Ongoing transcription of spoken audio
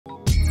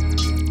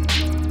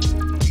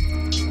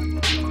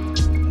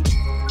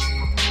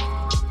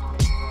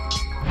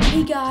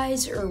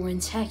guys,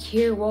 IrwinTech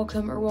here.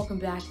 Welcome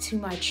back to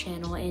my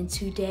channel, and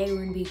today we're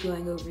going to be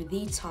going over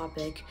the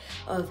topic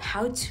of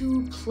how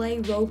to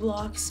play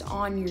Roblox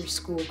on your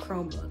school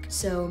Chromebook.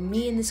 So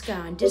me and this guy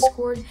on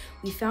Discord,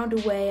 we found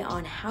a way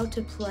on how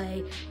to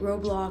play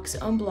Roblox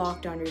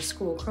unblocked on your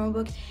school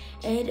Chromebook,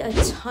 and a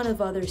ton of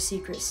other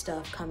secret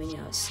stuff coming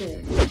out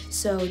soon.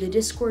 So the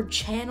Discord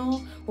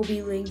channel will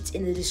be linked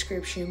in the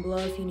description below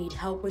if you need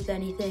help with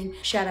anything.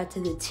 Shout out to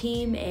the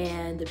team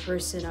and the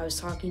person I was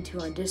talking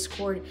to on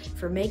Discord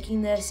for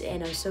making this,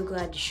 and I'm so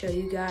glad to show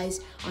you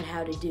guys on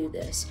how to do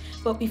this.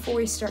 But before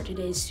we start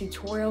today's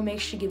tutorial, make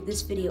sure to give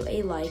this video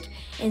a like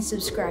and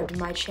subscribe to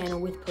my channel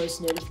with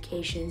post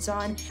notifications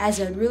on,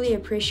 as I'd really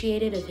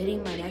appreciate it of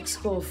hitting my next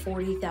goal of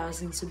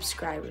 40,000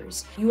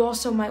 subscribers. You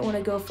also might want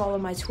to go follow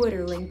my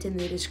Twitter linked in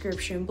the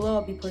description below.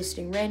 I'll be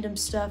posting random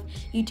stuff,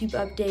 YouTube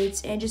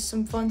updates, and just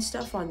some fun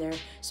stuff on there,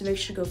 so make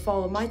sure to go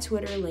follow my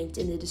Twitter linked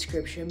in the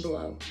description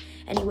below.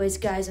 Anyways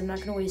guys, I'm not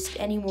going to waste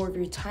any more of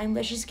your time.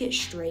 Let's just get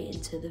straight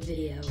into the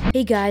video.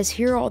 Hey guys,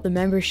 here are all the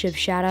membership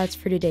shoutouts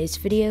for today's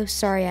video.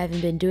 Sorry I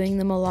haven't been doing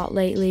them a lot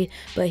lately,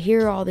 but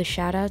here are all the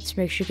shoutouts.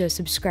 Make sure to go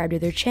subscribe to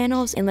their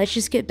channels, and let's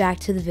just get back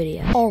to the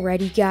video.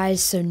 Alrighty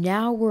guys, so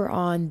now we're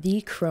on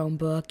the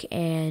Chromebook,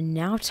 and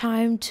now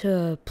time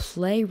to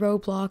play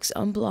Roblox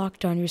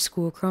unblocked on your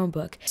school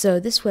Chromebook. So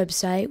this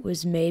website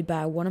was made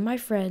by one of my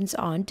friends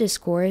on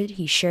Discord.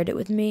 He shared it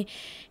with me.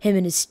 Him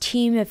and his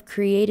team have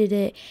created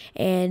it,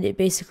 and it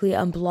basically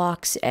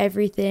unblocks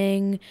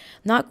everything.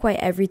 Not quite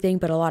everything,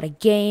 but a lot of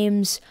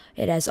games.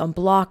 It has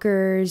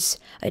unblockers.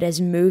 It has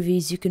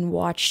movies you can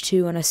watch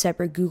too on a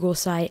separate Google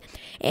site.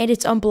 And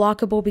it's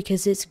unblockable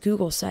because it's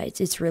Google sites.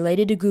 It's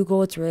related to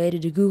Google. It's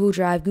related to Google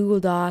Drive, Google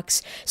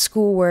Docs,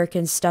 schoolwork,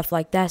 and stuff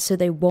like that, so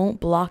they won't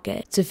block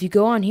it. So if you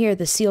go on here,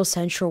 the Seal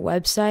Central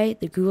website,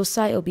 the Google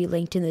site will be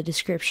linked in the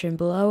description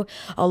below,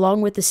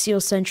 along with the Seal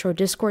Central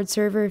Discord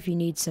server if you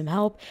need some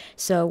help.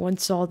 So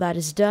once all that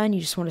is done, you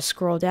just want to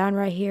scroll down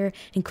right here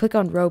and click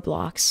on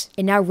Roblox.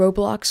 And now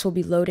Roblox will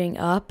be loading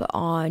up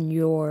on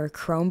your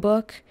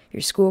Chromebook,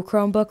 your school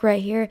Chromebook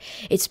right here.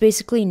 It's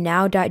basically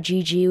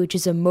now.gg, which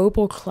is a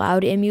mobile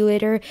cloud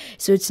emulator.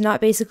 So it's not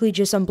basically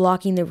just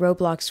unblocking the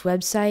Roblox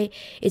website,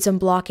 it's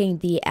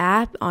unblocking the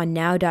app on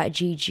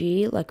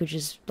now.gg,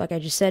 like I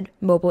just said,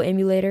 mobile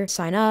emulator.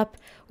 Sign up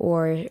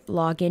or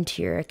log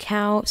into your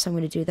account. So I'm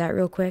going to do that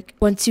real quick.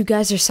 Once you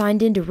guys are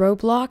signed into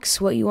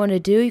Roblox, what you want to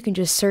do, you can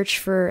just search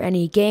for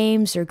any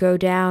games or go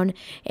down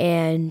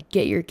and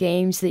get your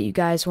games that you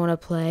guys want to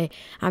play.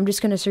 I'm just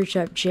going to search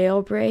up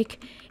Jailbreak,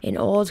 an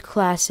old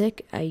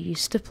classic I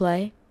used to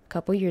play a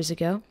couple years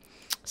ago.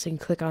 So you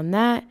can click on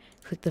that,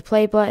 click the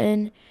play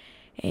button,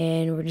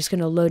 and we're just going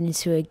to load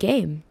into a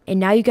game. And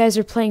now you guys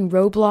are playing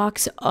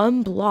Roblox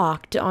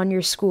unblocked on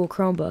your school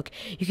Chromebook.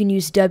 You can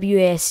use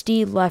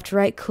WASD, left,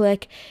 right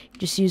click,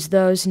 just use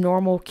those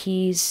normal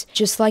keys.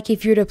 Just like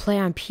if you're to play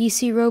on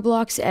PC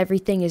Roblox,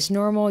 everything is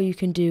normal. You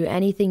can do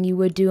anything you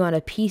would do on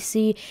a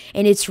PC,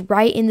 and it's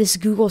right in this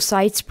Google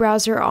Sites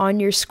browser on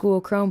your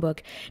school Chromebook.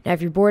 Now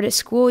if you're bored at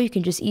school, you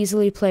can just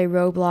easily play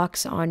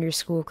Roblox on your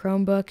school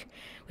Chromebook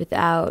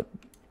without,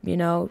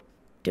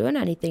 doing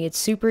anything. It's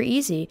super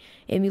easy.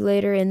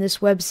 Emulator in this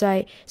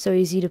website, so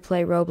easy to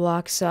play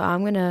Roblox. So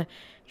I'm gonna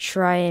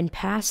try and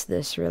pass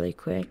this really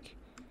quick.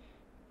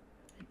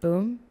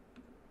 Boom.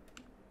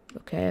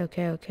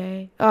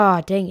 Okay.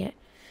 Ah, dang it.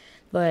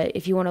 But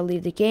if you want to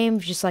leave the game,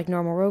 just like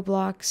normal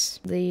Roblox,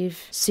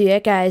 leave. So yeah,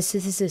 guys,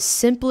 this is the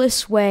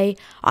simplest way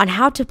on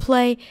how to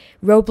play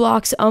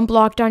Roblox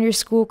unblocked on your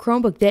school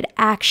Chromebook that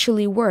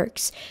actually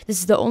works. This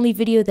is the only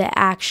video that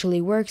actually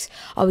works.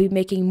 I'll be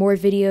making more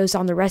videos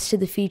on the rest of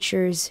the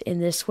features in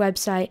this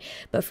website.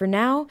 But for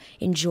now,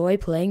 enjoy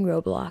playing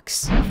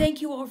Roblox.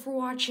 Thank you all for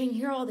watching.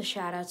 Here are all the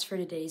shoutouts for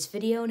today's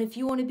video. And if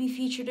you want to be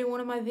featured in one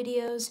of my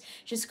videos,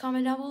 just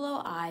comment down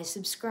below, I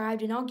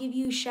subscribed, and I'll give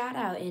you a shout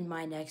out in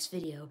my next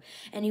video.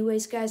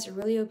 Anyways guys, I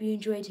really hope you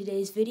enjoyed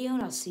today's video,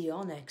 and I'll see you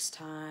all next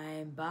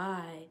time.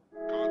 Bye.